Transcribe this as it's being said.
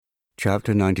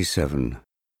Chapter 97.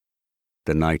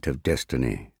 The Night of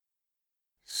Destiny.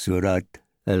 Surat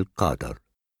Al-Qadr.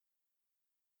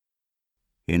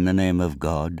 In the name of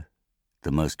God,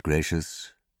 the most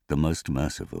gracious, the most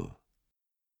merciful.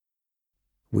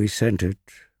 We sent it,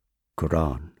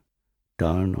 Quran,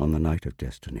 down on the night of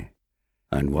destiny.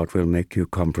 And what will make you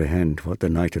comprehend what the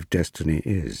night of destiny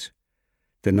is?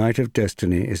 The night of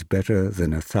destiny is better than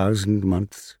 1,000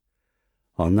 months.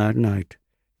 On that night,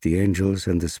 the angels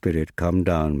and the Spirit come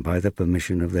down by the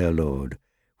permission of their Lord,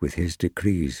 with his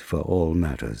decrees for all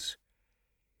matters.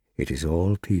 It is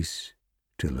all peace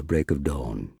till the break of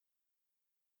dawn.